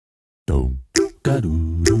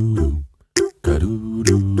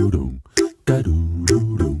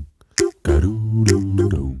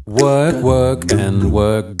Work, work and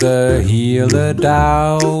work the healer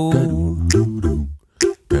down.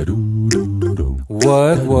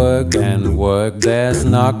 Work, work and work, there's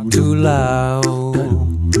not too loud.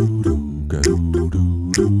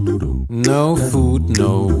 No food,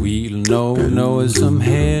 no wheel, no some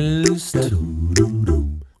helst.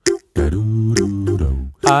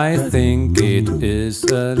 I think it is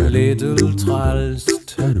a little trælst.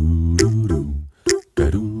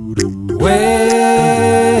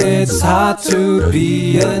 Well, it's hard to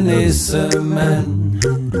be a Nissemand.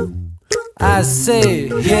 I say,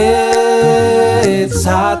 yeah, it's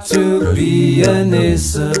hard to be a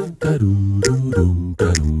Nisse.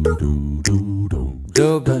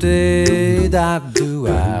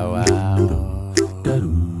 Dub-de-dab-do-ow-ow.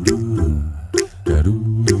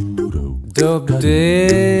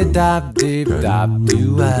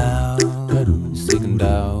 Dub-de-dab-dib-dab-do-ow. Second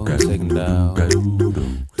down, second down.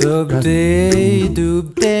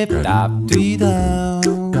 Dub-de-dub-dib-dab-dee-down.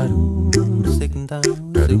 Second down,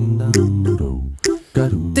 second down.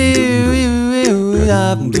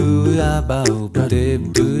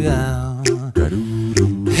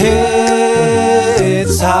 Hey,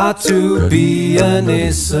 it's hard to be a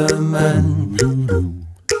Nissemand.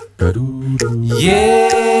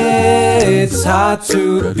 Yeah, it's hard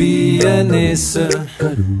to be a Nisse.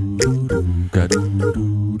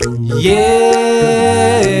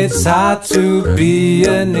 Yeah, it's hard to be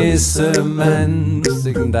a Nissemand.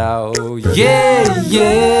 Sing now. Yeah,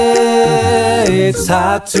 yeah, it's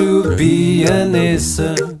hard to be a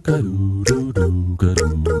Nisse.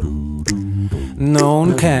 No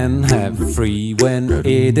one can have free when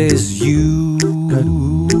it is Jule.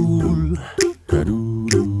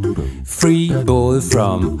 Free both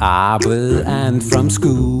from arbejde and from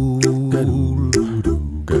school.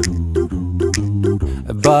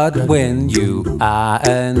 But when you are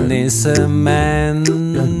a Nissemand,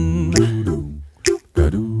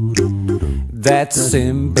 that's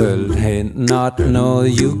simpelthen not know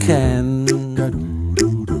you can.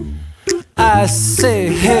 I say,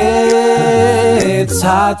 hey, it's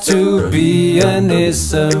hard to be a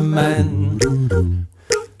Nissemand.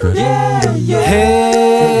 Yeah, yeah.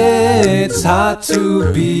 Hey, it's hard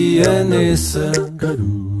to be a Nisse.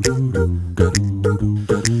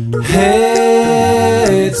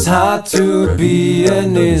 Hey, it's hard to be a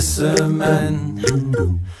Nissemand.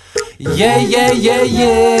 Yeah, yeah, yeah,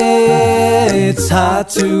 yeah, it's hard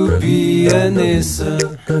to be a Nisse.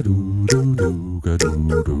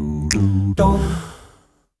 Don't